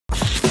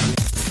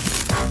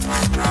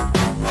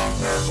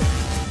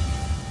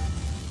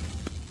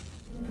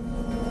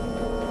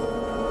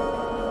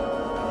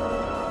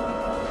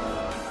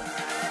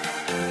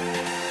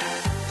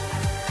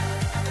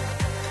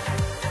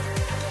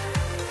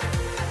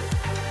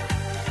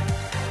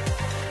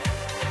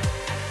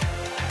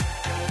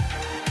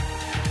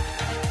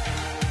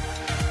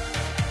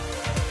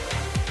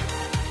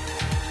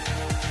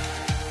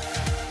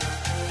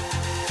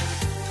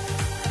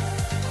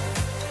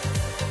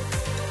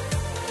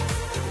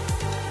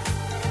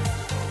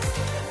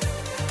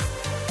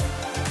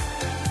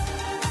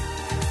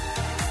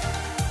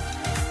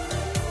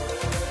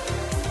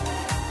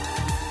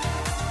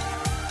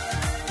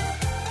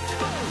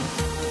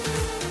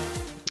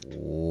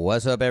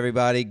What's up,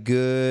 everybody?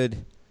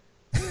 Good.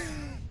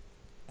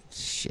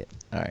 Shit.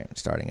 All right, I'm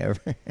starting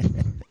over.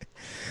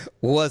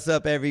 What's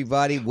up,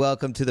 everybody?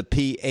 Welcome to the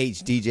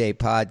PHDJ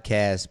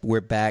podcast. We're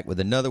back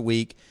with another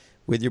week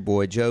with your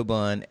boy Joe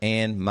Bunn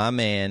and my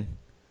man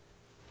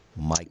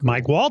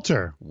Mike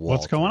Walter.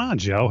 What's going on,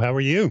 Joe? How are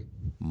you?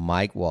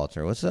 Mike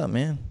Walter. What's up,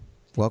 man?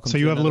 Welcome. So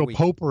you have a little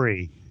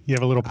potpourri. You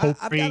have a little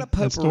potpourri. I've got a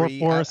potpourri. In store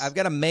for us. I've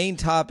got a main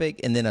topic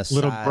and then a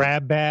little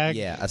grab bag.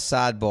 Yeah, a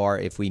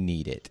sidebar if we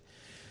need it.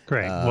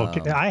 Great. Well,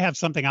 I have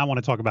something I want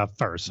to talk about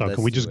first. So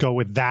can we just go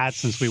with that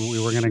since we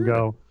were going to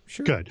go?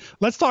 Sure. Good.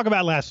 Let's talk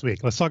about last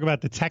week. Let's talk about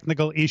the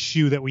technical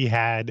issue that we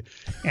had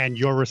and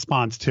your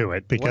response to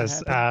it.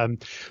 Because,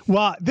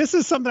 well, this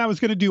is something I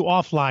was going to do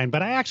offline,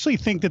 but I actually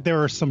think that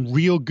there are some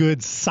real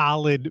good,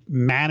 solid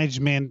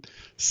management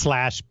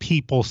 /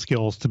 people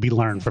skills to be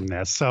learned from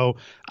this. So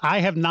I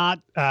have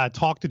not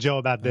talked to Joe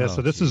about this.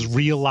 So this is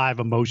real live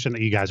emotion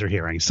that you guys are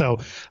hearing. So,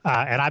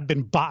 and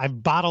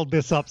I've bottled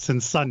this up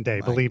since Sunday.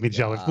 Believe me,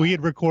 Joe. If we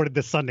had recorded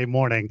this Sunday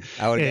morning,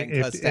 I would have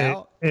gotten cussed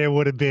out. It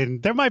would have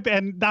been, there might be,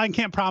 and I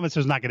can't promise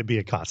there's not going to be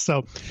a cuss.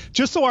 So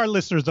just so our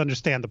listeners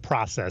understand the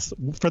process,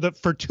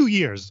 for 2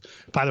 years,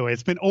 by the way,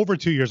 it's been over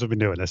 2 years we've been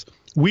doing this.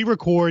 We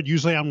record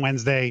usually on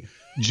Wednesday.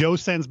 Joe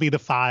sends me the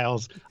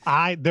files.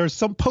 There's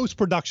some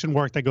post-production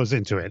work that goes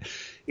into it.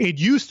 It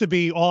used to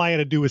be all I had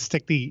to do was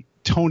stick the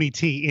Tony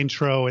T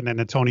intro and then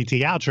the Tony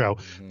T outro.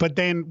 Mm-hmm. But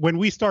then when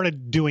we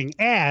started doing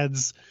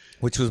ads,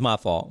 which was my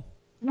fault.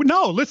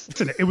 No,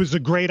 listen, it was a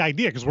great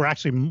idea because we've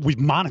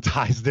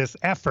monetized this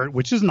effort,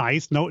 which is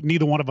nice. No,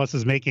 neither one of us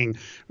is making,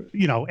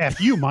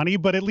 FU money,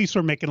 but at least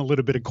we're making a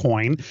little bit of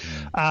coin.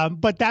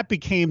 But that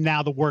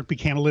the work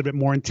became a little bit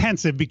more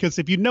intensive because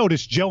if you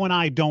notice, Joe and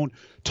I don't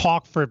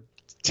talk for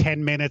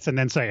 10 minutes and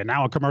then say, and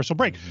now a commercial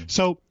break. Mm-hmm.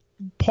 So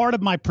part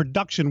of my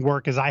production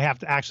work is I have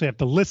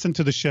to listen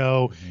to the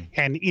show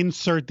and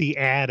insert the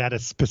ad at a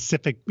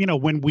specific,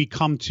 when we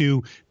come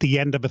to the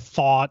end of a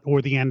thought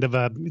or the end of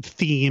a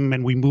theme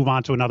and we move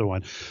on to another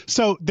one.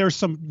 So there's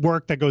some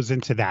work that goes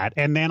into that.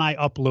 And then I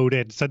upload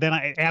it. So then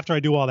after I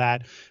do all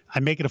that, I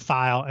make it a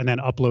file and then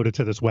upload it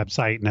to this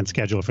website and then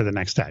schedule it for the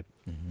next day.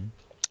 Mm-hmm.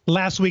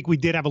 Last week, we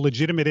did have a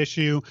legitimate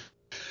issue.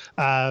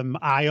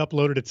 I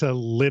uploaded it to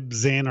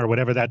Libsyn or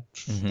whatever that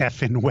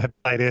effing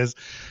website is,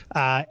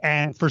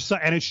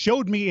 and it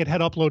showed me it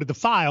had uploaded the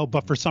file,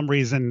 but for some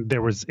reason it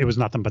was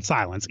nothing but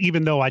silence,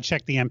 even though I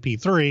checked the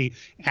MP3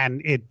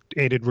 and it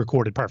had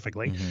recorded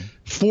perfectly. Mm-hmm.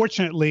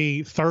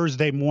 Fortunately,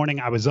 Thursday morning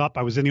I was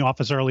in the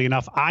office early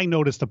enough. I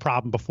noticed the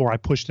problem before I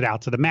pushed it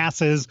out to the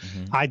masses.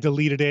 Mm-hmm. I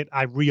deleted it.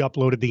 I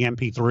re-uploaded the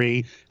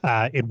MP3.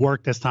 It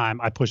worked this time.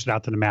 I pushed it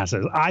out to the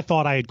masses. I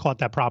thought I had caught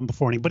that problem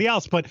before anybody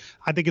else, but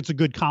I think it's a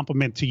good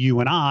compliment to you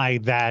and I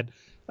that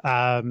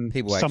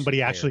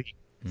somebody actually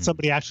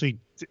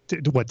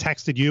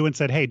texted you and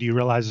said, hey, do you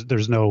realize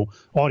there's no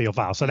audio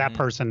file? So that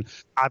person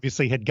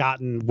obviously had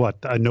gotten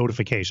a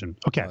notification.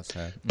 Okay.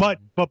 But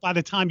by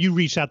the time you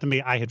reached out to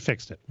me, I had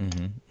fixed it.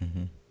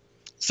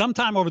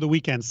 Sometime over the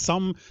weekend,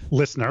 some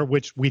listener,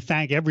 which we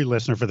thank every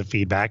listener for the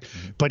feedback,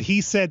 but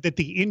he said that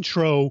the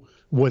intro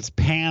was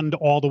panned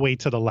all the way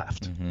to the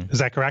left. Is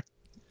that correct?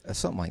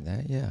 Something like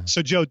that, yeah.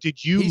 So, Joe,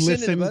 did you listen? He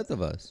sent it to both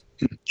of us.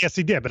 Yes,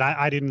 he did, but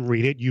I didn't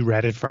read it. You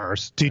read it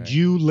first. Did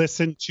you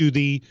listen to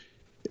the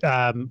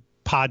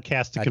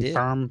podcast to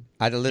confirm?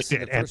 I had to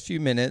listen to the first few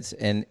minutes,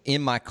 and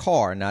in my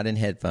car, not in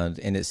headphones,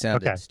 and it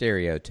sounded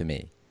stereo to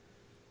me.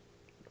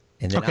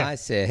 And then I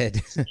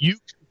said... You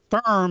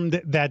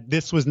confirmed that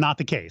this was not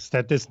the case,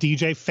 that this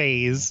DJ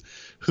FaZe,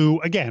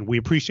 who, again, we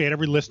appreciate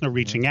every listener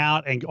reaching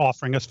out and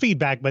offering us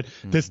feedback, but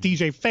this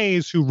DJ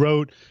FaZe who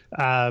wrote,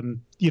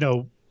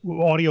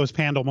 audio is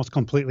panned almost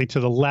completely to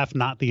the left,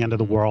 not the end of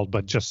the world,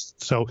 but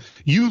just so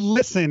you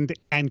listened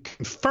and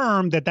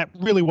confirmed that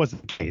really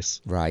wasn't the case.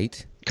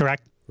 Right.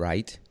 Correct?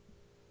 Right.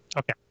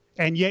 Okay.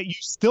 And yet you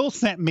still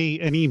sent me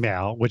an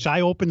email, which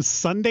I opened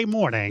Sunday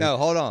morning. No,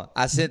 hold on.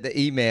 I sent the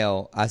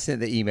email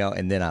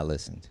and then I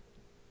listened,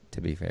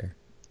 to be fair.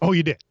 Oh,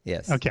 you did?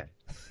 Yes. Okay.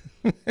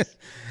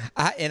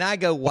 I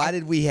go, why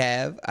did we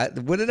have,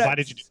 what did I? Why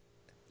did you do?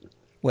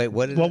 Wait,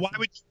 what did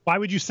why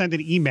would you send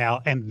an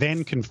email and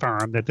then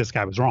confirm that this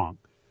guy was wrong?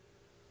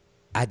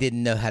 I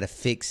didn't know how to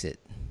fix it.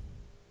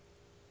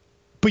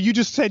 But you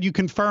just said you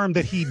confirmed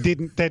that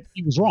that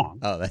he was wrong.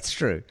 Oh, that's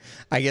true.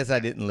 I guess I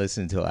didn't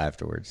listen until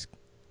afterwards.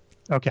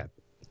 Okay.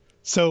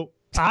 So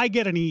I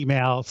get an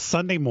email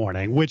Sunday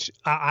morning, which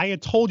I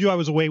had told you I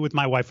was away with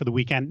my wife for the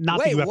weekend.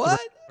 Wait, what?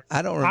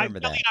 I don't remember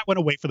that. I went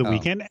away for the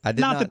weekend. I did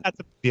not. That that's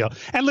a big deal.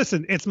 And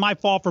listen, it's my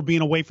fault for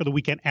being away for the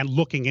weekend and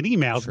looking at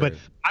emails. True. But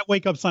I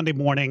wake up Sunday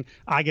morning,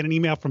 I get an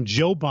email from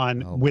Joe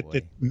Bunn with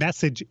the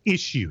message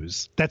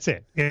issues. That's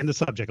it in the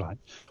subject line.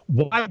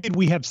 Why did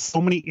we have so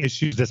many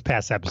issues this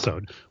past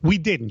episode? We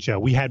didn't, Joe.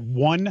 We had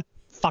one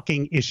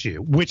fucking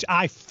issue, which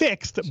I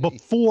fixed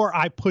before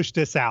I pushed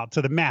this out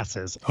to the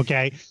masses.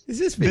 Okay. Is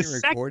this being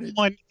recorded? The second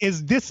one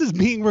is this is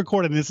being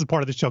recorded, and this is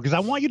part of the show because I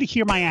want you to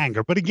hear my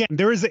anger. But again,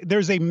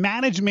 there's a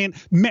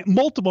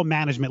multiple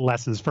management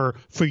lessons for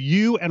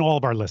you and all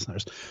of our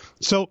listeners.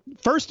 So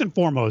first and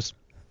foremost,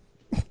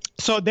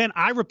 So then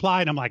I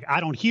replied, I'm like, I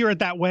don't hear it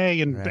that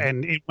way.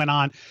 And it went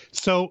on.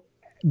 So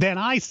then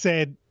I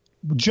said,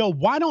 Joe,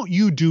 why don't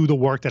you do the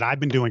work that I've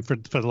been doing for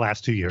the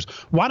last 2 years?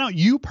 Why don't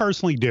you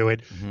personally do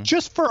it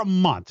just for a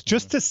month,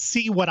 just to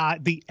see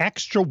the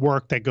extra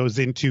work that goes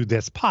into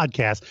this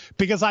podcast?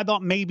 Because I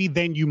thought maybe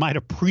then you might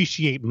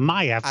appreciate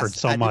my effort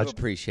so much. I do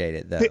appreciate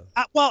it, though.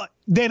 Well,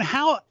 then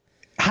how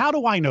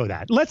do I know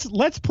that?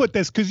 Let's put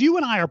this, because you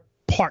and I are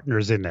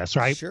partners in this,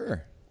 right?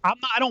 Sure. I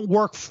don't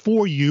work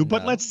for you,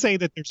 but let's say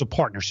that there's a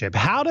partnership.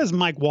 How does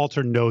Mike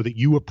Walter know that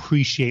you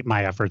appreciate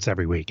my efforts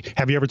every week?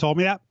 Have you ever told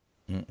me that?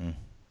 Mm-mm.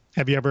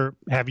 Have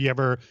you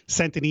ever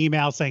sent an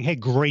email saying, hey,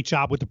 great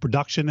job with the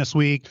production this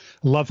week.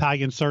 Love how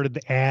you inserted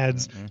the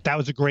ads. That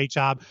was a great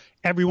job.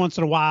 Every once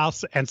in a while,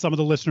 and some of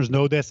the listeners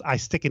know this, I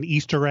stick an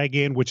Easter egg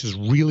in, which is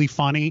really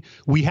funny.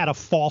 We had a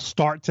false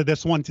start to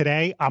this one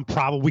today. I'm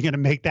probably going to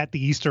make that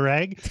the Easter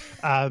egg.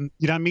 You know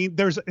what I mean?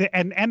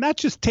 And that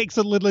just takes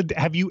a little.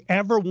 Have you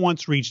ever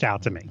once reached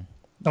out to me?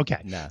 Okay.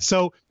 No.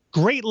 So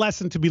great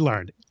lesson to be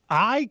learned.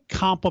 I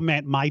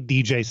compliment my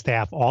DJ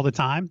staff all the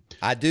time.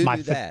 I do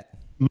that.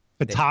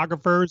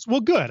 Photographers. Well,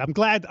 good. I'm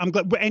glad.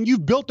 And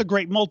you've built a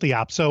great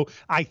multi-op. So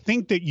I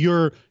think that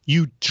you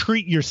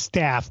treat your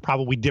staff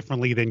probably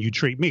differently than you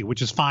treat me,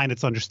 which is fine.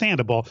 It's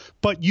understandable.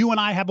 But you and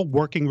I have a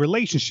working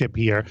relationship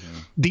here.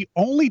 The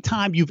only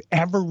time you've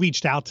ever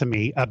reached out to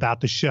me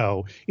about the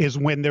show is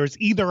when there's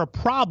either a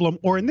problem,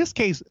 or in this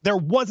case, there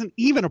wasn't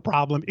even a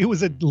problem. It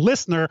was a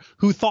listener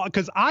who thought,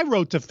 because I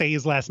wrote to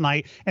FaZe last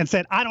night and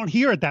said, I don't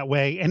hear it that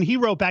way. And he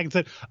wrote back and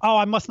said, oh,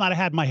 I must not have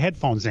had my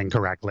headphones in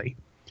correctly.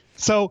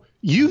 So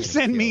you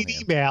send me an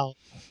email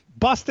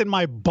busting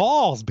my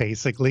balls,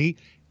 basically,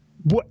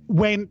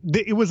 when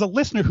it was a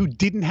listener who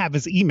didn't have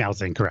his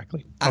emails in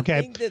correctly. Okay.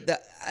 I think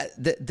that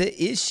the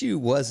issue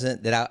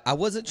wasn't that I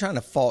wasn't trying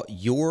to fault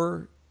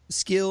your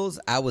skills.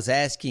 I was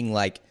asking,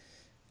 like,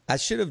 I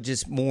should have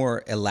just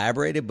more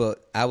elaborated,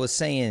 but I was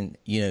saying,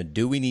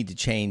 do we need to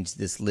change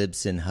this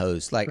Libsyn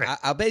host? Like, right.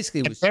 I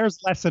basically was. There's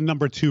lesson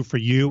number 2 for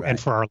you and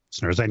for our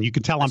listeners, and you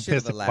can tell I'm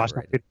pissed.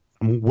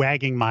 I'm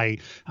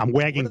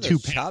wagging two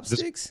pens.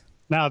 Chopsticks?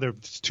 No, they're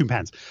 2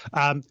 pens.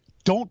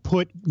 Don't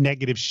put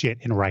negative shit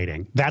in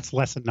writing. That's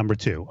lesson number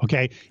 2.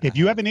 Okay. If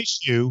you have an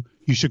issue,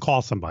 you should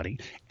call somebody.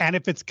 And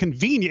if it's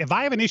convenient, if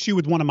I have an issue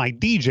with one of my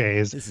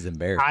DJs, this is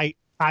embarrassing.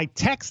 I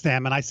text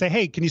them and I say,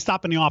 hey, can you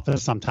stop in the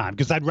office sometime?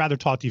 Because I'd rather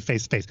talk to you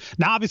face to face.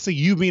 Now, obviously,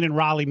 you being in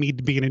Raleigh, me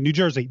being in New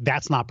Jersey,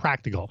 that's not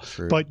practical.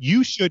 True. But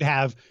you should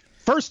have.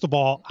 First of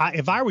all,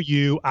 if I were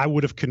you, I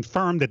would have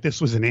confirmed that this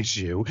was an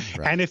issue.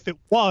 Right. And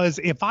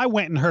if I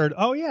went and heard,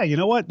 oh, yeah, you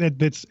know what,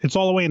 it's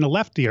all the way in the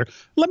left ear,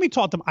 let me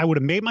talk to them. I would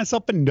have made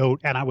myself a note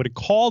and I would have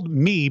called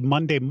me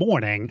Monday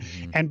morning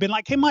and been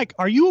like, hey, Mike,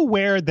 are you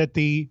aware that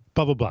the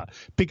blah, blah, blah?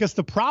 Because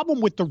the problem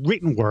with the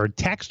written word,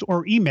 text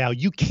or email,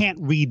 you can't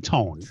read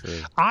tone. True.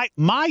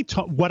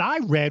 What I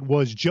read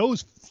was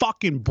Joe's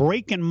fucking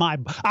breaking my.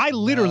 I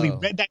literally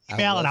read that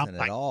email and I'm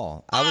like,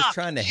 I was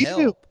trying to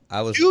help.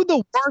 Do the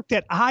work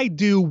that I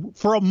do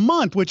for a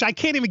month, which I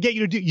can't even get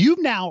you to do.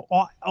 You've now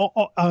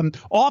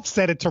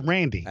offset it to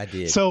Randy. I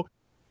did. So,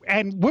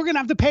 and we're going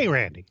to have to pay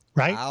Randy,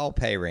 right? I'll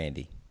pay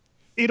Randy.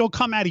 It'll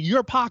come out of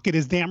your pocket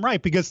is damn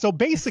right. Because so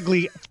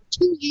basically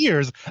 2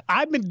 years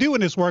I've been doing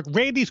this work.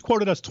 Randy's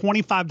quoted us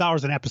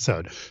 $25 an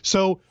episode.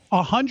 So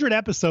 100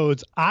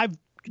 episodes, I've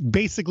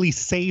basically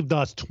saved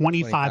us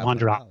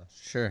 $2,500.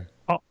 Sure.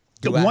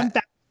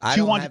 I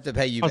don't have to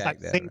pay you back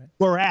then. Right?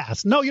 We're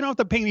asked. No, you don't have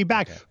to pay me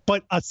back. Okay.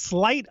 But a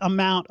slight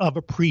amount of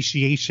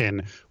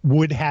appreciation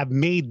would have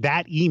made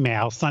that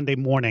email Sunday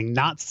morning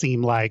not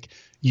seem like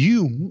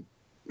you.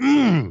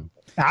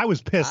 I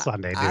was pissed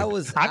Sunday, dude. I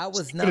was not.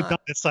 Have done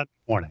this Sunday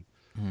morning.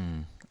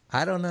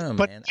 I don't know,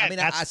 man. I mean,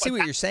 I see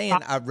what you're saying.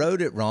 I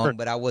wrote it wrong,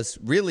 but I was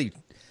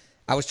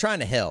trying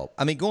to help.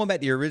 I mean, going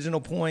back to your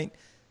original point,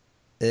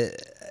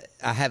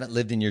 I haven't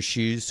lived in your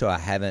shoes, so I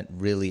haven't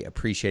really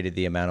appreciated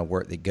the amount of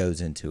work that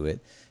goes into it.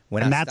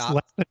 That's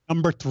lesson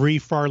number 3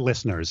 for our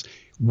listeners.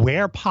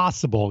 Where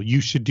possible, you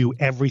should do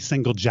every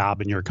single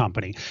job in your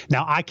company.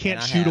 Now, I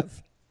can't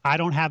I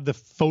don't have the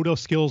photo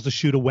skills to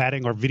shoot a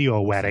wedding or video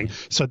a wedding,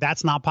 so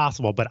that's not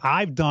possible. But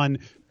I've done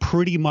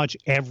pretty much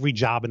every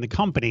job in the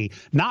company,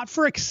 not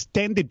for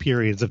extended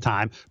periods of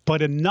time,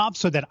 but enough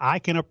so that I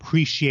can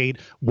appreciate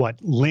what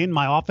Lynn,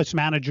 my office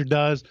manager,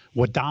 does,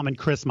 what Dom and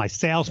Chris, my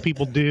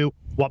salespeople, do,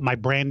 what my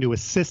brand new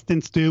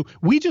assistants do.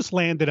 We just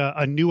landed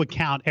a new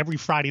account every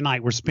Friday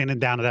night. We're spinning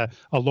down at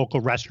a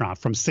local restaurant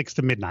from 6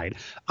 to midnight.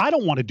 I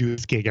don't want to do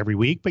this gig every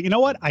week, but you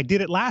know what? I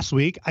did it last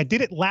week. I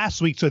did it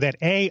last week so that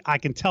I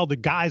can tell the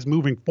guys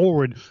moving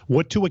forward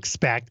what to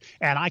expect,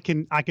 and I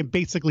can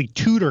basically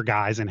tutor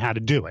guys in how to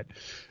do it.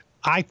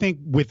 I think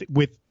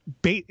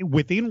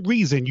within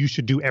reason, you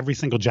should do every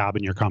single job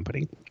in your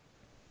company.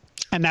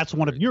 And that's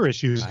one of your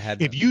issues.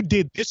 If you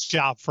did this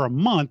job for a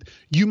month,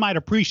 you might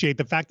appreciate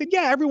the fact that,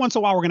 yeah, every once in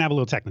a while, we're going to have a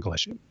little technical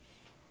issue.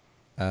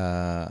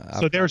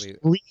 So there's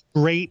 3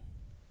 great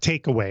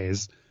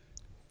takeaways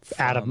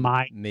out of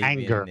my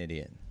anger. An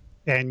idiot.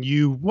 and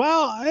you,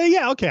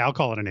 yeah, okay, I'll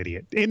call it an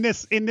idiot in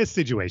this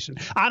situation.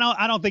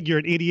 I don't think you're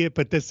an idiot,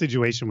 but this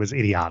situation was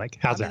idiotic.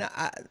 How's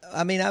that?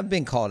 I mean, I've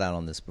been called out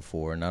on this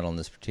before, not on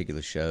this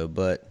particular show,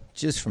 but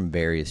just from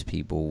various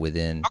people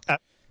within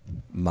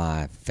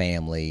my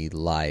family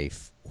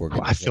life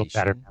organization. I feel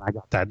better. I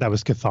got that. That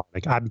was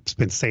cathartic. I've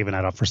been saving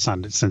that up for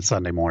since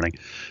Sunday morning,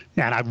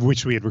 and I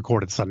wish we had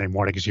recorded Sunday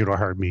morning because you'd have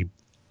heard me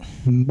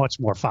much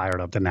more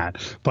fired up than that.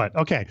 But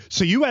okay,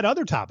 so you had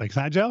other topics,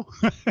 huh, Joe?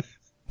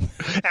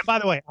 And by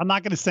the way, I'm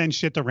not going to send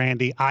shit to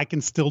Randy. I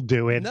can still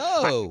do it.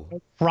 No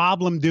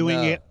problem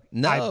doing it.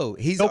 No,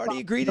 he's already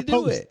agreed to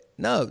do it.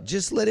 No,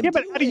 just let him. Yeah,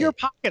 but out of your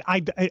pocket, it's I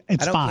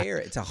don't fine. care.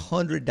 It's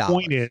 $100.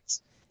 Point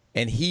is,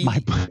 and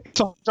it's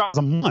 $100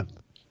 a month.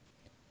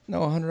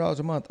 No, $100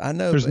 a month. I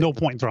know. There's no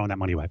point in throwing that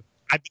money away.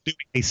 I've been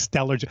doing a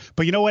stellar job.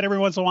 But you know what? Every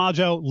once in a while,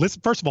 Joe,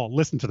 first of all,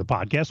 listen to the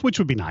podcast, which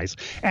would be nice,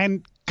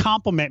 and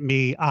compliment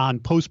me on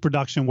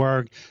post-production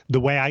work, the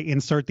way I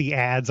insert the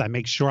ads. I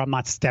make sure I'm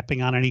not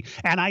stepping on any.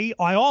 And I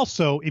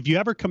also, if you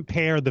ever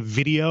compare the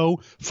video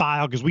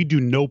file, because we do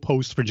no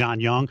post for John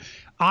Young,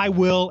 I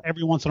will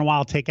every once in a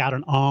while take out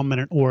an and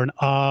an or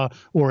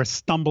a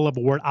stumble of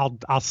a word.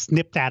 I'll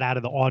snip that out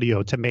of the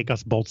audio to make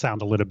us both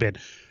sound a little bit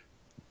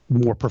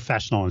more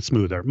professional and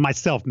smoother.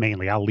 Myself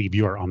mainly, I'll leave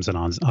your ums and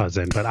ahs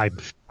in, but I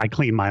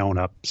clean my own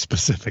up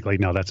specifically.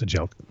 No, that's a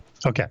joke.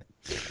 Okay,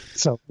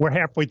 so we're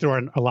halfway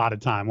through a lot of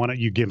time. Why don't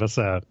you give us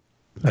a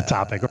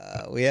topic?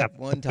 We have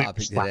one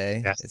topic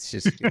today. Yes. It's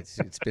just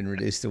it's been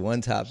reduced to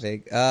one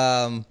topic.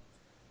 I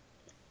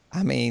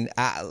mean,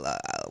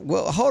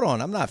 well, hold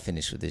on. I'm not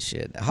finished with this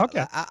shit.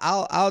 Okay,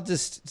 I'll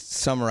just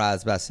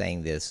summarize by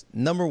saying this.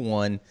 Number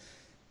one,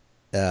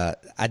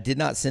 I did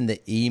not send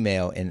the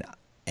email in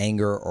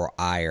anger or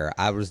ire.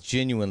 I was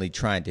genuinely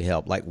trying to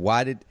help. Like,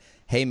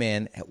 hey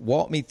man,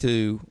 walk me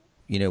through,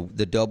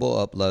 the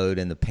double upload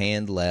and the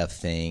panned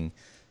left thing.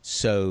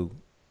 So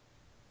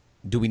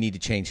do we need to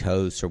change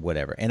hosts or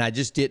whatever? And I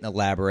just didn't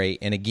elaborate.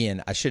 And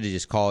again, I should have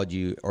just called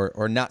you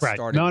or not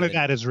started. None of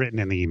that is written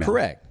in the email.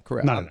 Correct.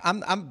 I'm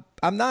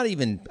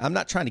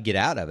not trying to get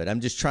out of it. I'm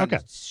just trying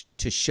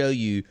to show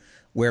you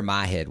where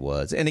my head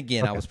was. And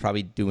again, I was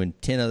probably doing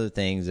 10 other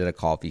things at a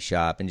coffee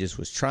shop and just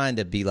was trying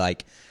to be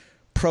like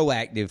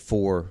proactive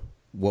for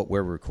what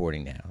we're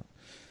recording now.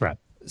 Right.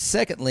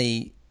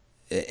 Secondly,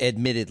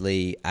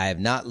 admittedly, I have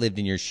not lived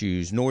in your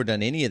shoes nor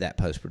done any of that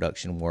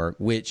post-production work,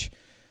 which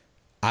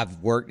I've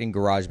worked in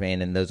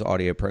GarageBand and those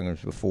audio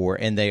programs before,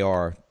 and they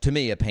are, to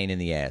me, a pain in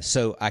the ass.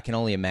 So I can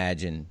only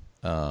imagine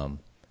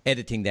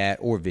editing that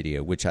or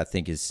video, which I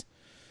think is,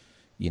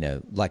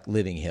 like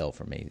living hell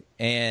for me.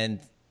 And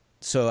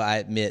so I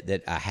admit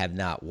that I have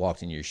not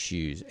walked in your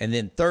shoes. And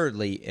then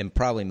thirdly, and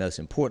probably most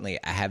importantly,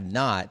 I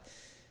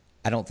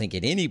don't think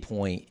at any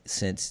point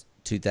since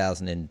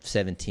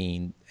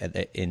 2017, at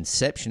the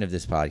inception of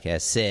this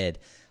podcast, said,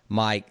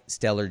 Mike,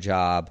 stellar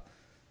job.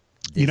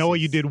 You know what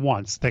you did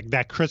once?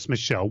 That Christmas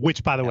show,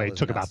 which, by the way,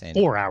 took about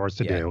 4 hours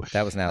to do.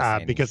 That was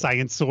an because I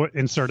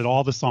inserted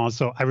all the songs.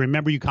 So I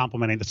remember you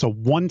complimenting it. So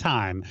one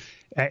time,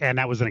 and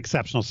that was an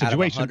exceptional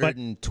situation. Out of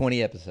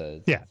 120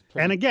 episodes. Yeah.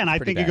 And again, I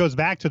think it goes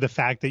back to the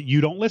fact that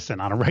you don't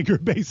listen on a regular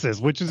basis,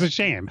 which is a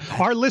shame.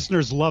 Our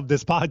listeners love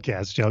this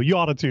podcast, Joe. You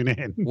ought to tune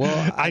in.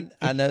 Well,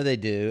 I know they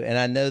do. And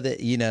I know that,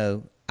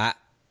 I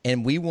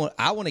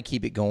want to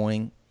keep it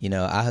going.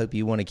 I hope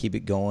you want to keep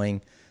it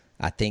going.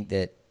 I think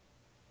that.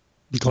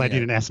 I'm glad you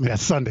didn't ask me that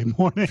Sunday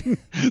morning.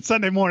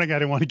 Sunday morning, I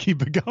didn't want to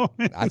keep it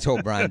going. I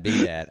told Brian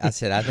B that. I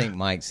said, I think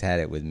Mike's had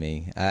it with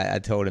me. I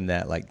told him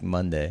that like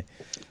Monday.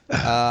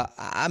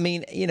 I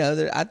mean,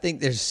 I think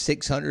there's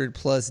 600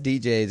 plus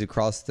DJs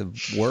across the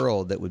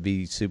world that would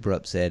be super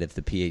upset if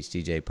the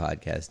PHDJ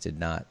podcast did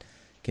not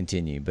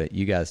continue. But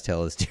you guys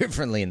tell us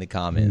differently in the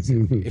comments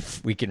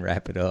if we can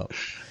wrap it up.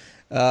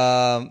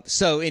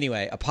 So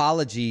anyway,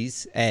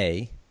 apologies,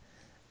 A.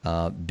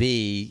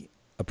 B,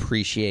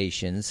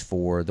 appreciations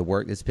for the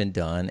work that's been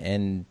done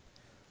and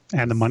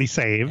the money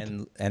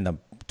saved and the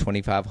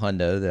 25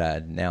 hundo that I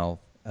now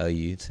owe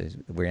you. So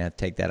we're gonna have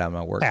to take that out of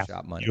my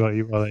workshop money.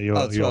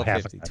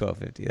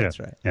 $12.50.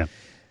 That's right.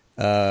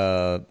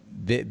 Yeah.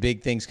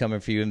 Big things coming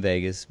for you in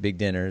Vegas. Big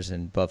dinners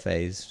and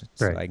buffets.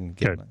 So I can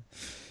get one.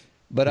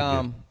 But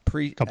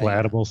couple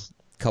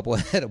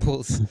of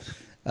edibles.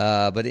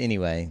 But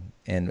anyway,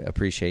 and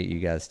appreciate you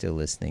guys still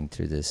listening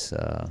to this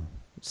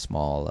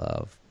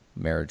small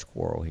marriage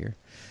quarrel here.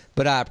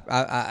 But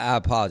I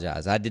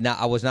apologize. I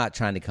was not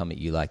trying to come at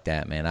you like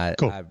that, man.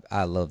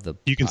 I love the.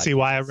 You can see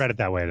why I read it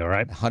that way, though,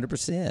 right?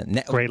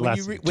 100%. Great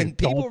lesson. When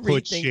people don't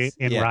put shit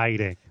in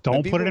writing.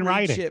 Don't put it in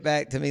writing. Shit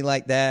back to me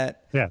like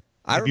that. Yeah.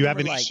 If you have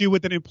an issue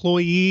with an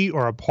employee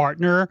or a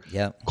partner,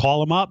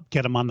 call them up,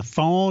 get them on the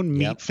phone,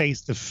 meet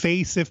face to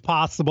face if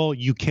possible.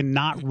 You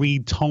cannot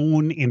read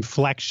tone,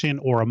 inflection,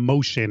 or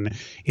emotion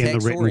in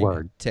the written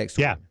word. Text.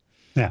 Yeah.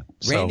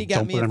 Randy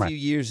got me a few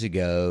years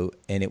ago,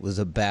 and it was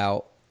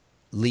about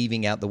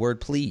leaving out the word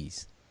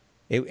please.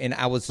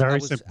 I was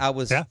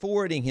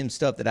forwarding him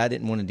stuff that I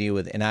didn't want to deal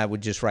with, and I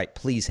would just write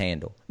please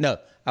handle. No,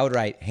 I would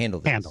write handle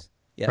this. Handle.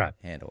 Yeah, right.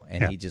 Handle.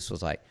 And he just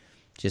was like,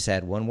 just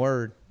add one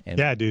word. And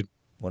yeah, dude.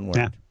 one word.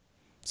 Yeah.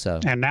 So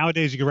and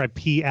nowadays you can write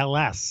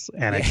PLS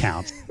and it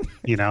counts.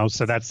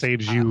 So that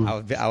saves you.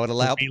 I would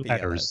allow three PLS.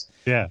 letters.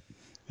 Yeah.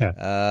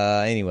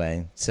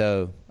 Anyway,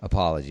 so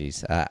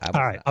apologies. All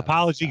right.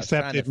 Apology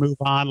accepted. Move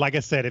on. Like I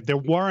said, if there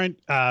weren't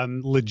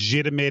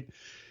legitimate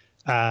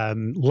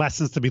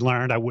lessons to be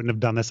learned, I wouldn't have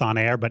done this on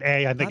air. But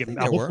I think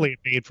hopefully it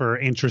made for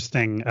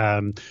interesting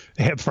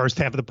first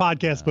half of the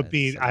podcast. But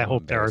B, I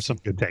hope there are some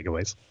good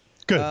takeaways.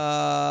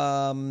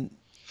 Good.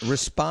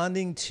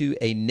 Responding to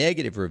a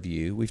negative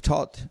review, we've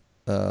talked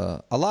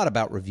a lot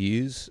about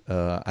reviews.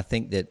 I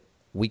think that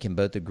we can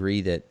both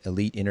agree that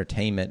Elite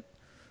Entertainment,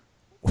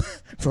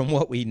 from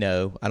what we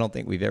know, I don't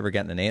think we've ever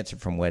gotten an answer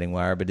from Wedding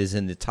Wire, but is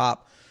in the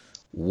top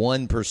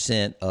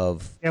 1%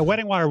 of. Yeah,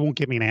 Wedding Wire won't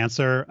give me an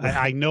answer.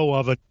 I know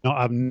of a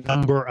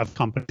number of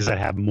companies that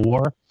have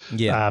more.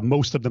 Yeah.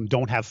 Most of them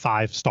don't have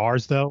 5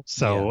 stars, though.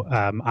 So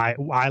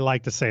I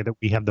like to say that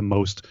we have the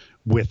most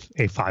with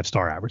a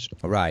 5-star average.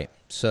 Right.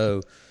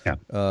 So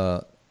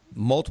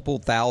multiple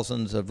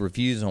thousands of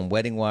reviews on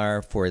Wedding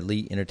Wire for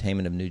Elite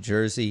Entertainment of New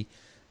Jersey.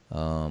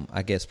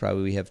 I guess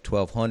probably we have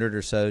 1,200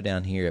 or so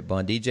down here at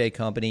Bond DJ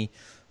Company.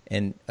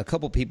 And a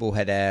couple people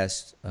had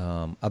asked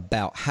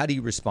about how do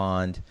you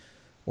respond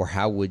or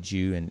how would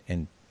you,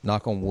 and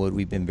knock on wood,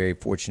 we've been very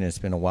fortunate. It's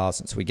been a while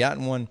since we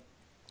gotten one,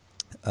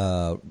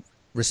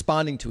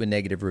 responding to a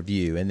negative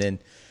review. And then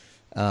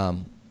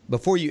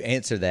before you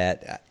answer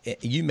that,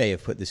 you may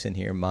have put this in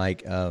here,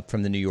 Mike,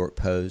 from the New York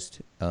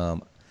Post.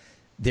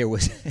 There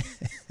was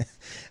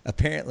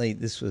apparently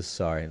this was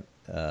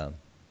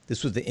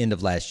the end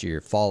of last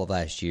year, fall of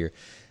last year.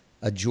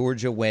 A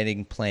Georgia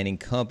wedding planning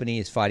company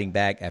is fighting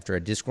back after a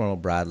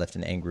disgruntled bride left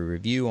an angry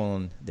review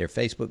on their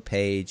Facebook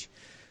page.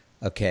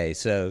 Okay,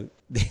 so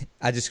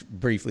I just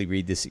briefly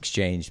read this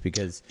exchange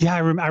because... Yeah, I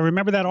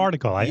remember that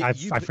article. I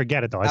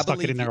forget it, though. I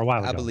stuck it in there a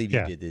while ago. I believe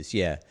you did this,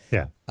 yeah.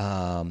 Yeah.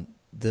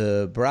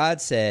 The bride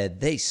said,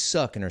 "They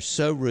suck and are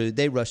so rude.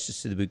 They rushed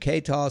us to the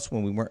bouquet toss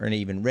when we weren't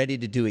even ready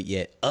to do it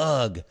yet.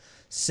 Ugh,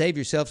 save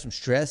yourself some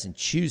stress and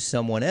choose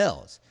someone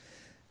else."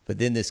 But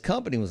then this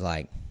company was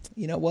like,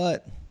 you know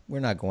what? We're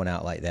not going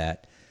out like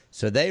that.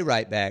 So they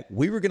write back,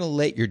 we were going to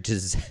let your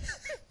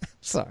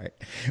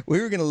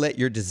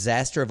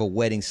disaster of a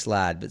wedding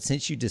slide, but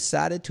since you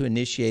decided to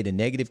initiate a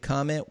negative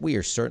comment, we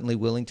are certainly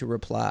willing to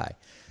reply.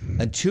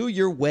 Until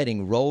your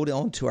wedding rolled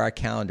onto our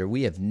calendar,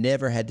 we have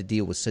never had to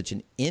deal with such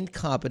an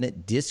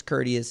incompetent,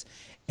 discourteous,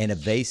 and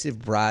evasive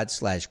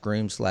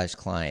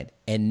bride/groom/client,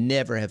 and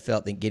never have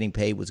felt that getting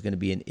paid was going to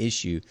be an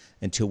issue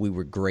until we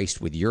were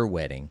graced with your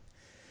wedding.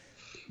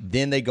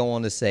 Then they go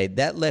on to say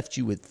that left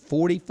you with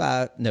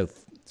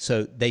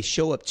so they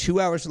show up 2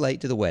 hours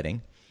late to the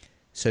wedding.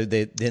 So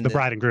the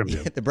bride and groom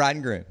do. The bride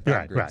and groom.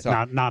 Right.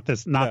 Not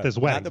this wedding. Not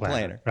the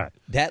planner. Right.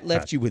 That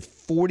left you with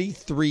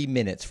 43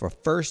 minutes for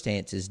first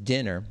dances,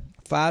 dinner,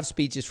 5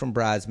 speeches from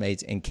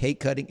bridesmaids, and cake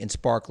cutting and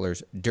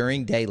sparklers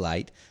during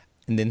daylight.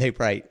 And then they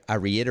write, I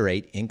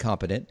reiterate,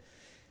 incompetent.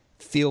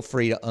 Feel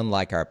free to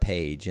unlike our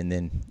page. And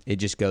then it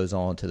just goes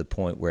on to the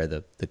point where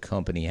the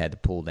company had to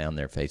pull down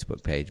their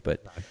Facebook page.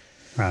 But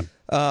right.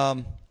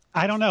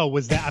 I don't know.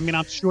 Was that? I mean,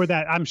 I'm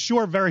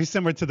sure very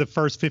similar to the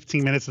first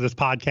 15 minutes of this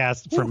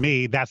podcast for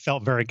me. That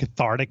felt very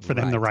cathartic for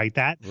them to write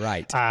that.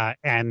 Right. But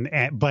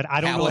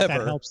I don't know if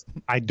that helps.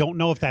 I don't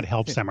know if that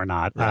helps them or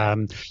not.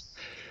 Right.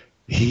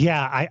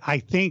 Yeah, I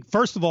think,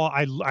 first of all,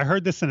 I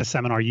heard this in a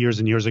seminar years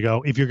and years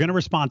ago. If you're going to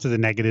respond to the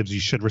negatives, you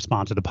should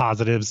respond to the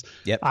positives.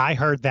 Yep. I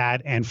heard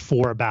that, and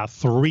for about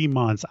 3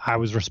 months, I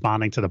was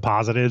responding to the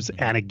positives,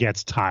 and it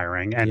gets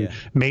tiring. And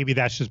maybe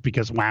that's just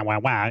because,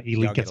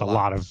 Elite gets a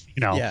lot of,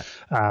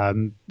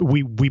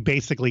 we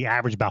basically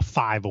average about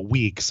 5 a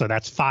week. So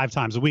that's 5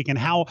 times a week. And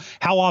how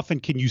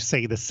often can you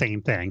say the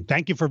same thing?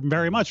 Thank you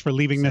very much for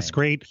leaving this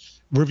great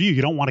review.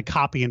 You don't want to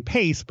copy and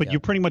paste, but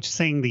you're pretty much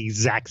saying the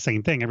exact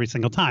same thing every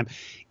single time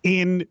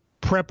in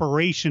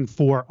preparation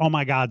for, oh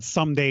my God,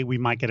 someday we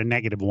might get a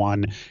negative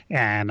one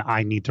and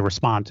I need to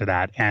respond to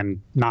that.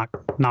 And not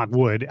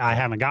would, I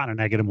haven't gotten a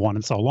negative one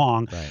in so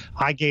long. Right.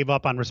 I gave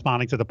up on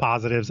responding to the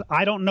positives.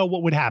 I don't know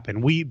what would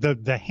happen.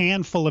 The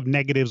handful of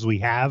negatives we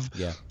have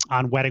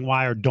on Wedding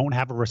Wire don't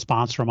have a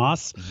response from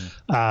us.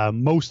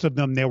 Mm-hmm. Most of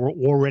them, they were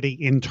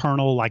already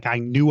internal. Like, I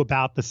knew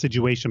about the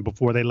situation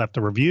before they left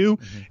the review.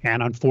 Mm-hmm.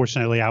 And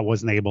unfortunately, I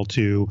wasn't able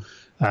to,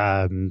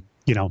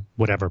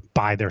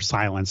 buy their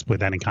silence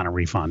with any kind of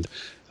refund,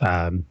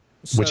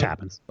 which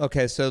happens.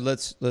 Okay. So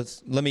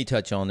let me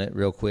touch on it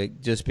real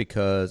quick, just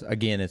because,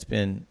 again, it's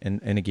been,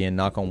 and again,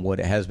 knock on wood,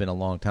 it has been a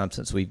long time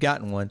since we've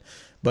gotten one.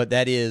 But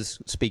that is,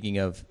 speaking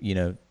of,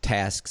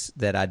 tasks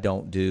that I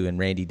don't do and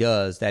Randy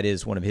does, that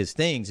is one of his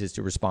things, is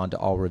to respond to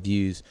all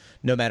reviews,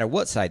 no matter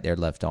what site they're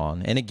left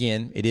on. And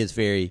again, it is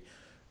very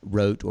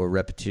rote or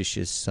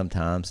repetitious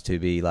sometimes to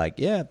be like,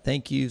 yeah,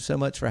 thank you so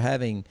much for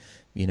having,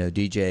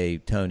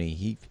 DJ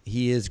Tony.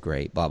 He is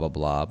great, blah, blah,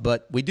 blah.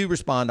 But we do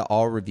respond to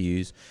all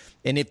reviews.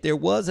 And if there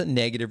was a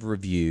negative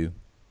review,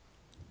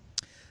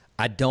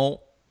 I don't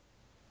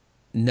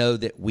know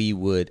that we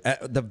would.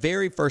 The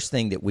very first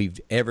thing that we've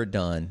ever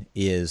done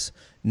is,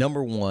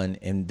 number one,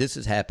 and this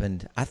has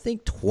happened, I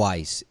think,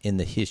 twice in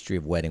the history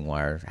of Wedding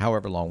Wire,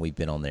 however long we've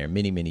been on there,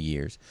 many, many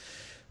years.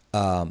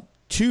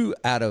 2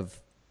 out of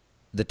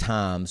the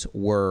times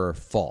were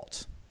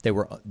false. They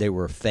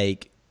were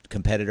fake.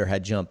 Competitor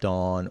had jumped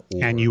on,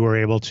 and you were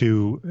able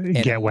to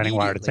get Wedding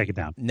Wire to take it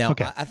down. Now,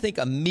 okay. I think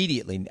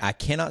immediately, I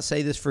cannot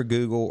say this for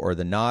Google or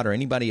The Knot or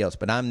anybody else,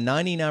 but I'm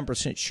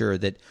 99% sure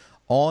that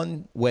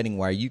on Wedding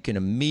Wire, you can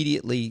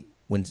immediately,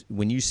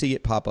 when you see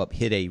it pop up,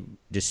 hit a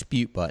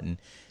dispute button,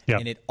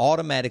 and it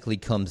automatically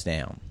comes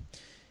down.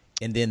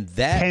 And then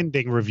that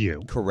pending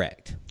review.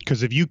 Correct.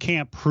 Because if you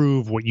can't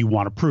prove what you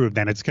want to prove,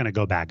 then it's going to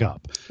go back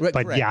up. Right,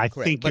 but correct, yeah, I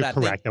think you're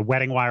correct. The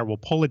Wedding Wire will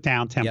pull it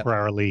down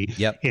temporarily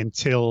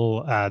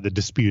until the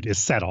dispute is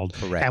settled.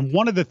 Correct. And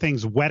one of the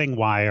things Wedding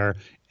Wire,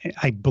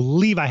 I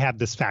believe I have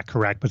this fact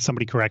correct, but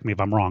somebody correct me if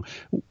I'm wrong.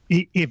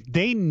 If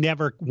they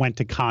never went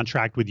to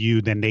contract with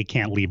you, then they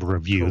can't leave a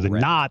review. Correct. The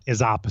Knot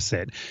is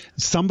opposite.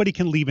 Somebody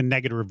can leave a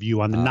negative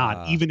review on the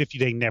Knot, even if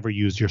they never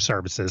used your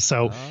services.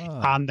 So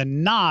on the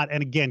Knot,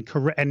 and again,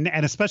 correct, and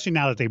especially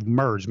now that they've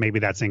merged, maybe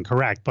that's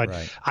incorrect. But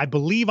I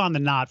believe on the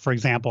Knot, for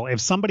example, if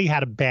somebody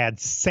had a bad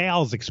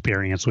sales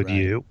experience with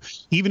you,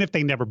 even if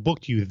they never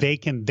booked you, they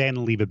can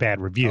then leave a bad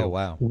review. Oh,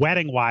 wow.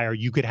 Wedding Wire,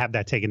 you could have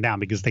that taken down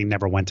because they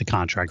never went to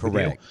contract with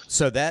you.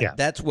 So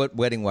that's what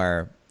Wedding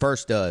Wire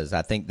first does.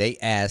 I think they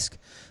ask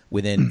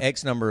within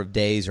X number of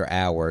days or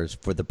hours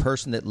for the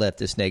person that left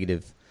this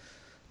negative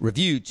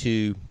review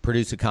to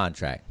produce a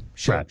contract.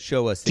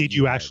 Show us. Did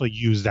you actually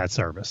use that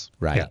service?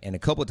 Right. Yeah. And a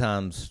couple of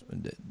times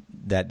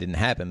that didn't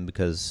happen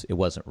because it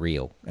wasn't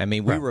real. I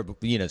mean, we were,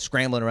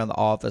 scrambling around the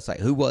office like,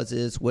 who was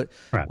this? What?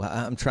 Well,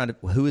 I'm trying to.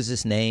 Who is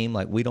this name?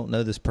 Like, we don't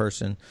know this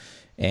person.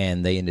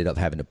 And they ended up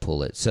having to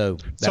pull it. So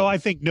I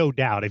think no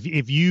doubt,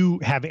 if you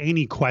have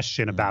any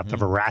question about the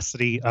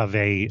veracity of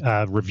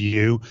a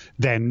review,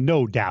 then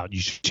no doubt you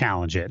should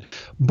challenge it.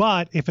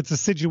 But if it's a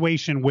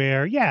situation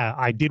where,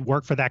 I did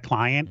work for that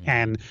client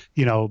and,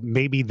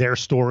 maybe their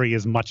story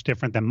is much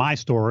different than my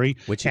story.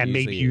 Which and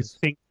maybe you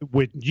think,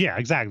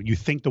 exactly. You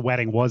think the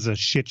wedding was a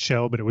shit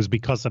show, but it was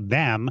because of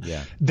them.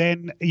 Yeah.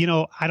 Then,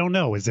 I don't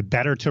know. Is it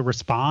better to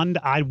respond?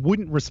 I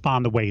wouldn't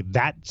respond the way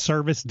that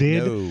service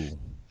did. No.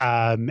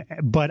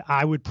 But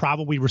I would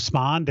probably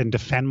respond and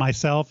defend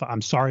myself.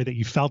 I'm sorry that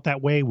you felt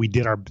that way. We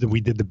did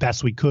the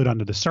best we could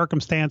under the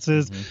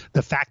circumstances.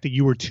 The fact that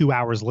you were 2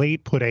 hours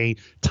late put a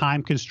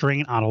time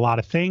constraint on a lot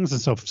of things. And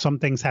so some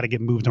things had to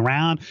get moved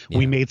around.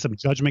 We made some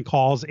judgment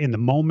calls in the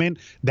moment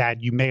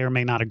that you may or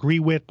may not agree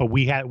with, but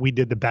we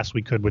did the best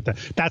we could with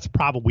that's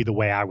probably the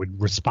way I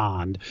would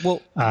respond.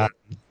 Well,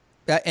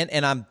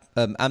 and I'm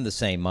the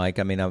same, Mike.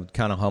 I mean, I would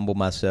kind of humble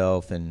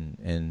myself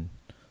and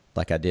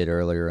like I did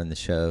earlier in the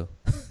show.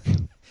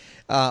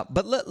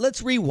 But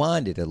let's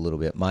rewind it a little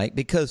bit, Mike,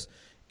 because,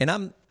 and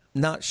I'm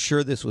not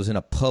sure this was in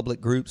a public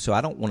group, so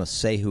I don't want to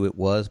say who it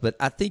was, but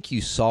I think you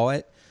saw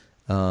it.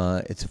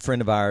 It's a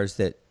friend of ours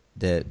that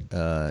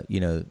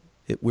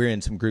we're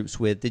in some groups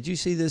with. Did you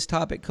see this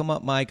topic come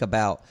up, Mike,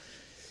 about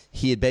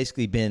he had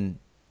basically been,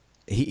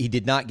 he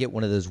did not get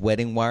one of those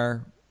Wedding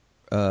Wire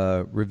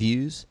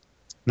reviews?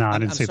 No, I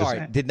didn't see this.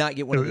 Sorry, did not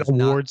get one of those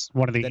awards,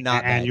 one of the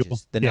annual.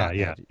 Badges,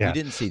 yeah. You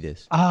didn't see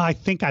this. I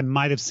think I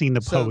might have seen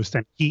the post,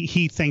 and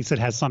he thinks it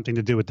has something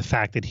to do with the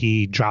fact that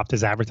he dropped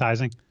his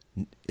advertising.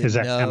 Is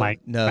that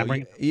no?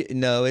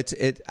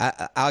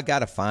 I got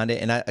to find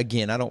it, and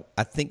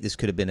I think this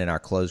could have been in our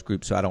closed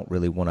group, so I don't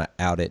really want to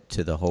out it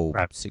to the whole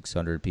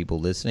 600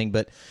 people listening.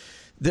 But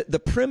the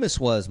premise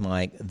was,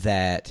 Mike,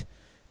 that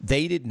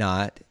they did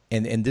not,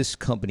 and this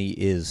company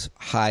is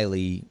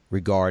highly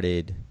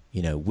regarded.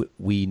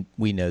 We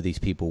know these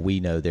people. We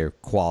know their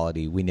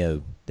quality. We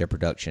know their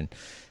production.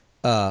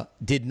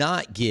 Did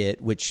not get,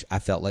 which I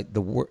felt like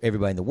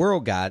everybody in the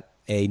world got,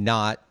 a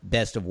not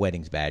best of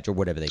weddings badge or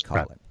whatever they call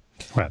it.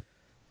 Right.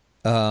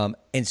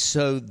 And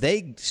so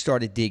they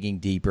started digging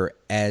deeper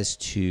as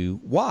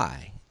to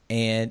why.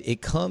 And they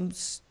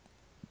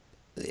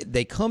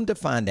come to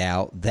find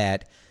out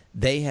that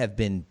they have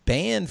been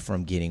banned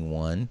from getting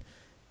one,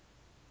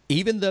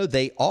 even though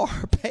they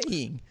are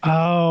paying.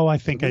 Oh, I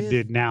think I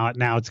did. Now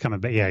it's coming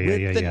back.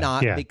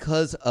 Yeah.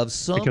 Because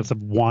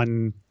of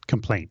one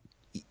complaint.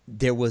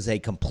 There was a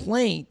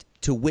complaint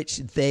to which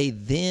they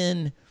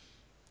then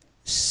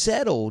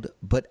settled,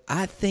 but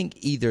I think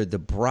either the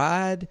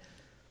bride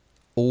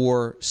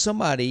or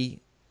somebody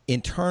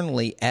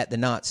internally at the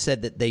Knot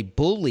said that they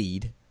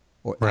bullied,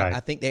 or I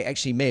think they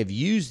actually may have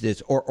used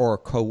this or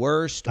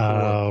coerced.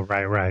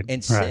 Right.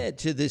 And said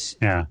to this,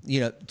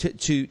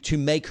 to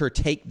make her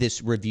take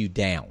this review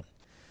down.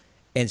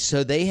 And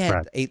so they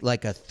had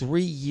like a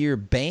 3-year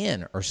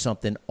ban or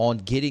something on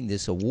getting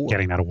this award.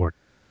 Getting that award.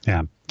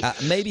 Yeah.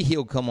 Maybe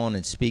he'll come on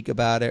and speak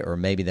about it, or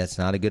maybe that's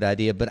not a good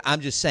idea. But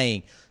I'm just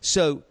saying.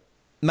 So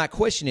my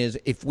question is,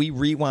 if we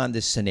rewind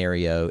this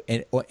scenario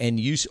and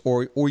you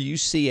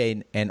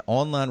see an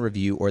online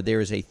review, or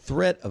there is a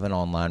threat of an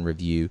online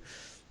review.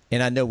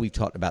 And I know we've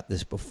talked about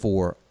this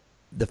before.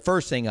 The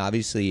first thing,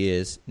 obviously,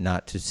 is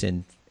not to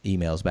send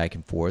emails back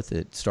and forth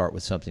that start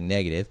with something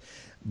negative.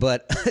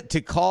 But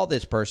to call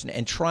this person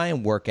and try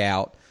and work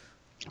out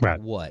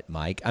what,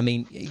 Mike? I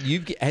mean,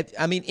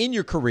 in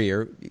your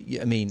career,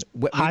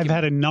 I've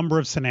had a number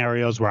of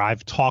scenarios where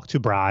I've talked to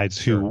brides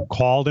who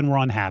called and were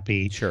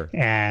unhappy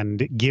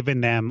and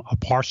given them a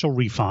partial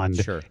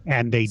refund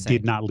and they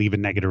did not leave a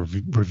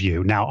negative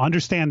review. Now,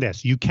 understand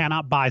this. You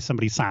cannot buy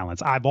somebody's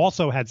silence. I've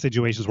also had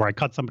situations where I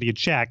cut somebody a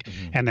check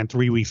and then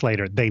 3 weeks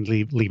later they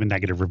leave a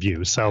negative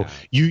review. So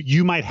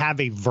you might have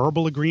a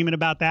verbal agreement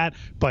about that,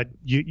 but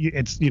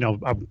it's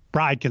a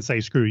bride can say,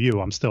 screw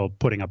you, I'm still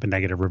putting up a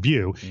negative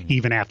review,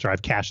 even after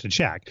I've cashed a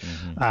check.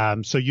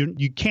 So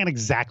you can't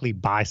exactly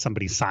buy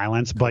somebody's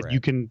silence, but you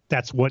can.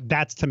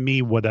 That's to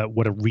me what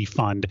a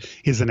refund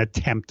is an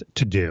attempt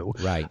to do.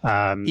 Right.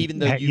 Even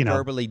though you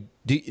verbally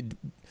do.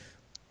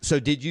 So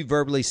did you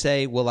verbally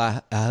say, well,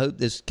 I hope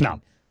this can.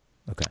 No.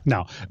 Okay.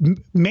 No,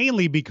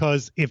 mainly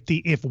because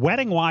if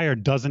Wedding Wire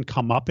doesn't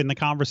come up in the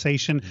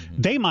conversation,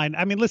 they might.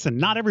 I mean, listen,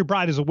 not every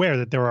bride is aware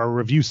that there are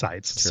review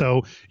sites.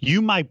 So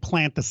you might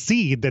plant the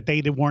seed that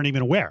they weren't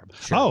even aware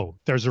of. Oh,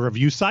 there's a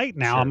review site.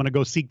 Now I'm going to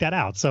go seek that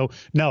out. So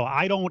no,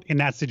 I don't in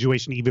that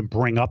situation even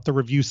bring up the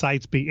review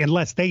sites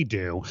unless they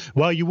do.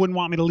 Well, you wouldn't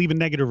want me to leave a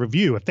negative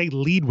review. If they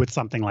lead with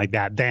something like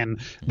that, then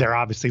they're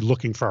obviously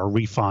looking for a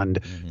refund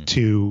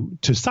to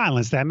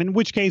silence them. In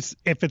which case,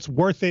 if it's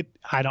worth it,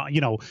 I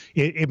don't.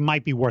 It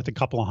might be worth a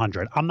couple of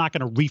 $100. I'm not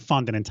going to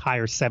refund an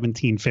entire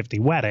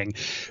 $1,750 wedding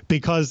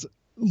because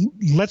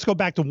let's go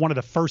back to one of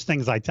the first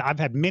things I've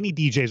had many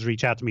DJs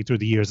reach out to me through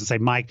the years and say,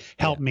 Mike,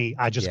 help me.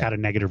 I just got a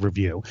negative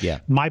review. Yeah.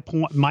 My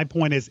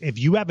point is if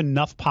you have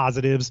enough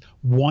positives,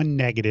 one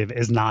negative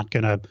is not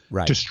going to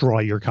destroy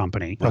your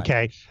company. Right.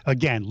 Okay.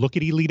 Again, look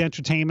at Elite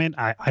Entertainment.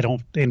 I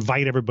don't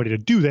invite everybody to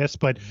do this,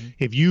 but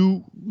if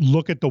you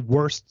look at the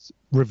worst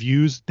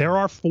reviews, there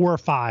are 4 or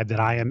 5 that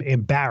I am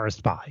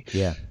embarrassed by.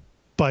 Yeah.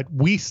 But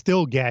we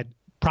still get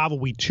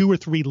probably 2 or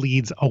 3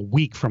 leads a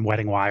week from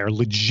Wedding Wire,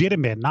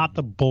 legitimate, not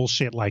the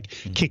bullshit like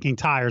kicking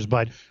tires,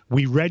 but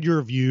we read your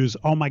reviews.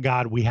 Oh my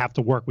God, we have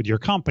to work with your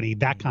company,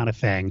 that kind of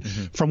thing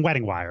from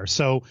Wedding Wire.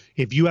 So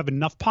if you have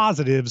enough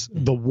positives,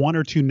 the 1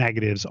 or 2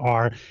 negatives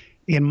are,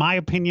 in my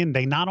opinion,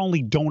 they not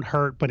only don't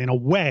hurt, but in a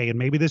way, and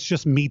maybe this is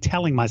just me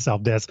telling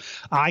myself this,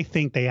 I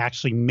think they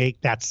actually make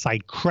that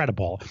site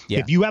credible. Yeah.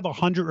 If you have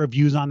 100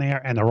 reviews on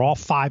there and they're all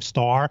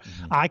 5-star,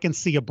 I can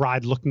see a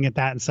bride looking at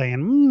that and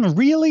saying,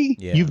 really?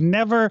 Yeah. You've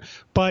never,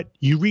 but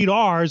you read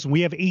ours,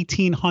 we have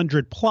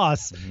 1,800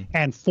 plus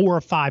and 4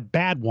 or 5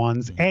 bad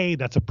ones. A,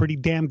 that's a pretty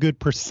damn good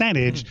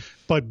percentage.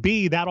 But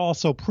B, that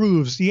also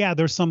proves,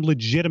 there's some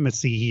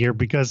legitimacy here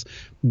because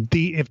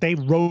if they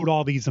wrote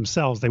all these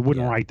themselves, they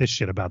wouldn't write this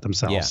shit about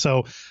themselves. Yeah.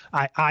 So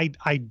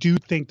I do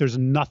think there's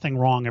nothing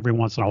wrong every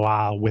once in a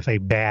while with a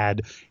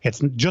bad. It's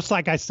just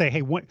like I say,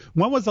 hey, when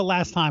was the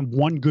last time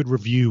one good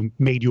review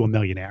made you a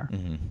millionaire?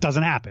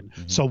 Doesn't happen.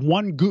 So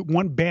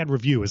one bad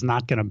review is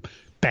not going to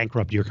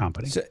bankrupt your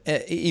company. So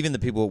even the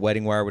people at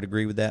Wedding Wire would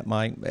agree with that,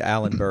 Mike?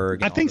 Alan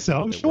Berg. I think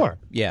so. Sure.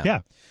 Yeah.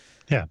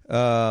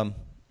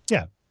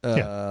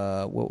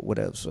 What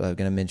else was I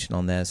going to mention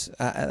on this?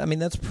 I mean,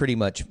 that's pretty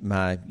much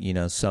my,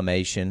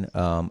 summation.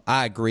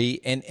 I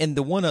agree. And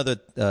the one other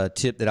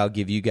tip that I'll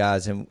give you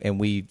guys, and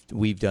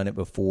we've done it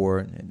before,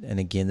 and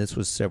again, this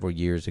was several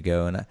years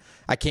ago, and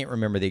I can't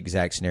remember the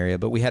exact scenario,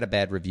 but we had a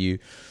bad review.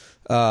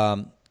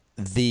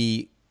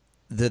 The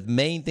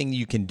main thing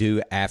you can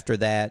do after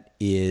that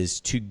is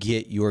to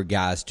get your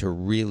guys to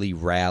really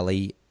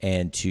rally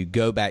and to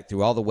go back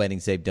through all the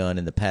weddings they've done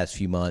in the past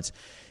few months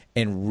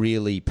and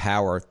really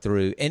power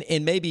through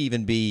and maybe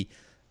even be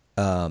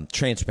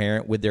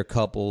transparent with their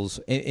couples.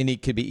 And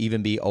it could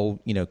even be old,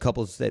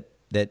 couples that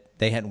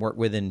they hadn't worked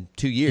with in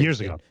 2 years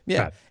ago.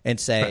 Yeah. Right. And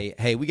say,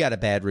 hey, we got a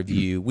bad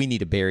review. We need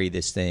to bury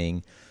this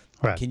thing.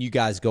 Right. Can you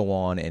guys go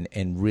on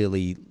and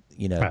really,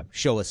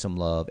 show us some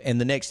love? And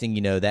the next thing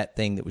you know, that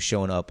thing that was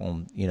showing up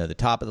on, the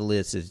top of the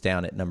list is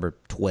down at number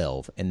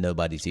 12 and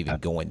nobody's even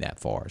going that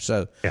far.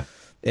 So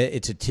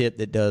it's a tip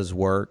that does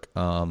work.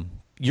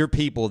 Your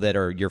people that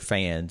are your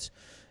fans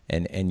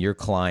and your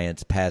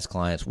clients, past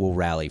clients, will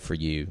rally for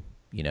you,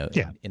 in a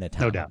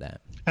time like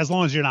that. As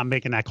long as you're not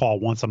making that call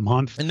once a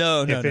month.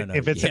 No.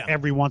 If it's an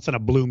every once in a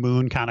blue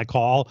moon kind of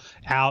call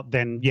out,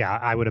 then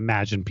I would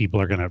imagine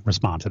people are going to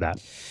respond to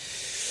that.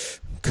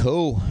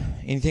 Cool.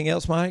 Anything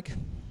else, Mike?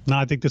 No,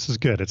 I think this is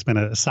good. It's been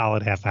a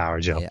solid half hour,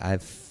 Joe. Yeah, I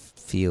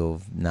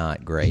feel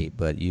not great,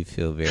 but you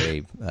feel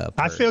very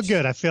I feel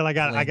good. I feel like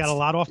I got a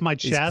lot off my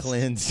chest.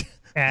 Cleansed.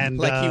 And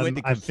like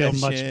I feel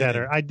much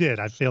better. I did.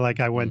 I feel like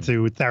I went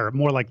to therapy,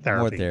 more like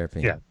therapy. More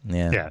therapy.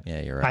 Yeah,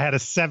 you're right. I had a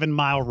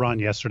 7-mile run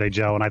yesterday,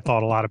 Joe, and I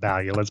thought a lot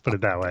about you. Let's put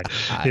it that way.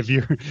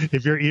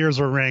 If your ears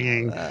were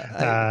ringing,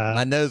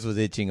 my nose was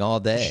itching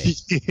all day.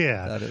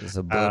 Yeah, I thought it was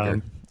a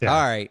booger.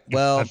 All right.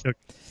 Well,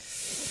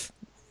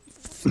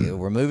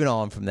 we're moving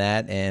on from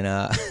that,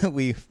 and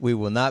we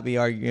will not be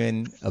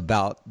arguing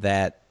about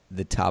that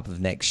the top of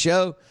next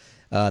show.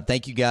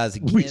 Thank you guys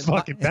again. We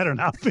fucking better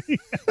not be.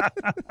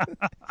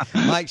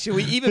 Mike, should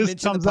we even this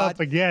mention comes the up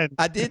again?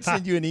 I did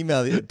send you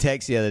an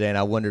text the other day, and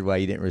I wondered why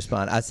you didn't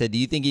respond. I said, do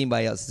you think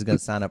anybody else is going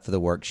to sign up for the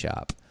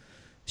workshop?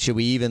 Should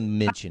we even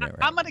mention it?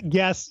 I'm going to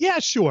guess. Yeah,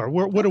 sure.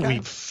 What are we,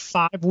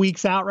 5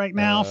 weeks out right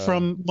now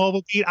from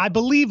Mobile Beat? I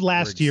believe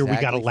last year we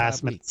got a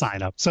last minute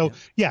sign up. So,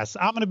 yes,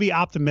 I'm going to be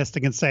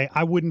optimistic and say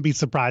I wouldn't be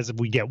surprised if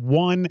we get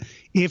one,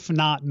 if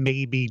not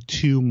maybe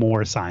 2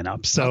 more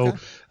signups. So,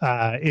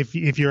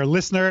 if you're a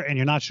listener and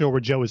you're not sure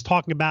what Joe is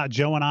talking about,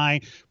 Joe and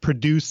I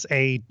produce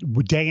a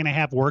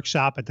day-and-a-half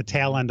workshop at the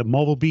tail end of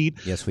Mobile Beat,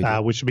 yes, we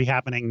do. which will be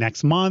happening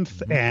next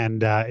month.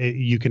 And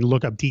you can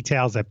look up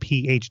details at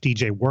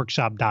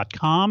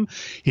phdjworkshop.com.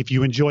 If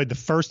you enjoyed the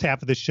first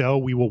half of the show,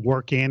 we will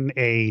work in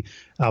a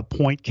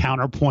point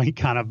counterpoint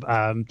kind of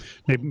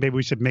maybe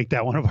we should make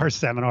that one of our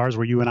seminars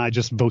where you and I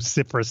just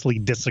vociferously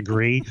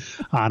disagree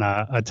on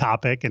a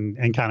topic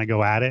and kind of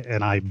go at it,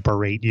 and I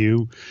berate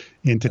you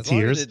into as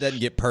tears. Long as it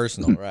doesn't get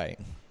personal, right?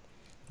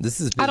 This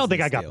is I don't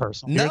think I got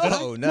personal.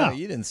 No,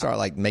 you didn't start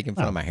like making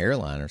fun of my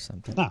hairline or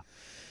something.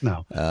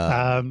 No.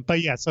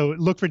 But yeah, so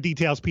look for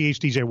details,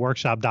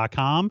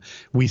 phdjworkshop.com.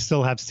 We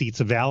still have seats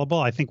available.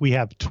 I think we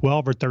have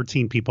 12 or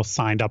 13 people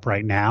signed up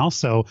right now.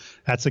 So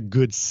that's a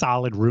good,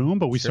 solid room,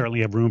 but we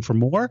certainly have room for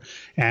more.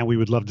 And we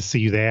would love to see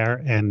you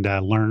there and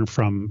learn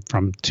from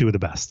 2 of the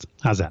best.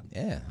 How's that?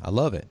 Yeah, I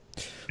love it.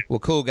 Well,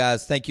 cool,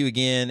 guys. Thank you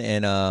again.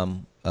 And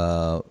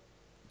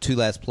 2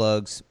 last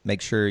plugs.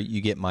 Make sure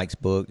you get Mike's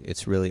book.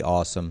 It's really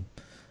awesome.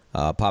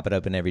 Pop it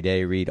open every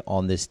day. Read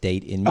On This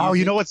Date in Music. Oh,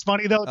 you know what's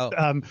funny though?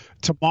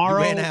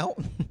 Tomorrow. You ran out.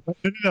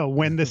 No.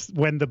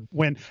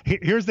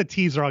 Here's the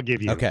teaser I'll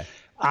give you. Okay.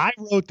 I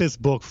wrote this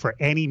book for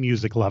any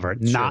music lover,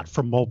 not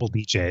for mobile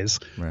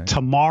DJs. Right.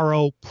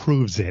 Tomorrow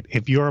proves it.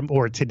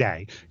 Or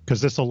today,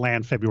 because this will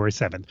land February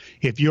 7th.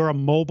 If you're a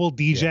mobile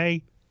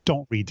DJ,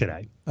 don't read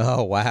today.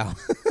 Oh, wow.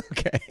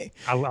 Okay.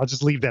 I'll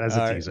just leave that as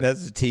a teaser.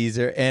 That's a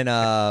teaser. And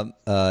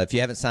if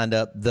you haven't signed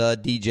up, the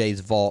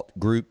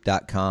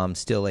DJsVaultGroup.com,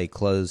 still a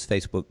closed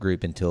Facebook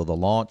group until the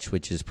launch,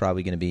 which is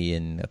probably going to be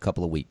in a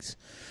couple of weeks.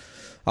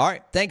 All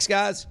right. Thanks,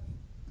 guys.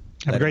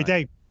 Have a great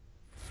day.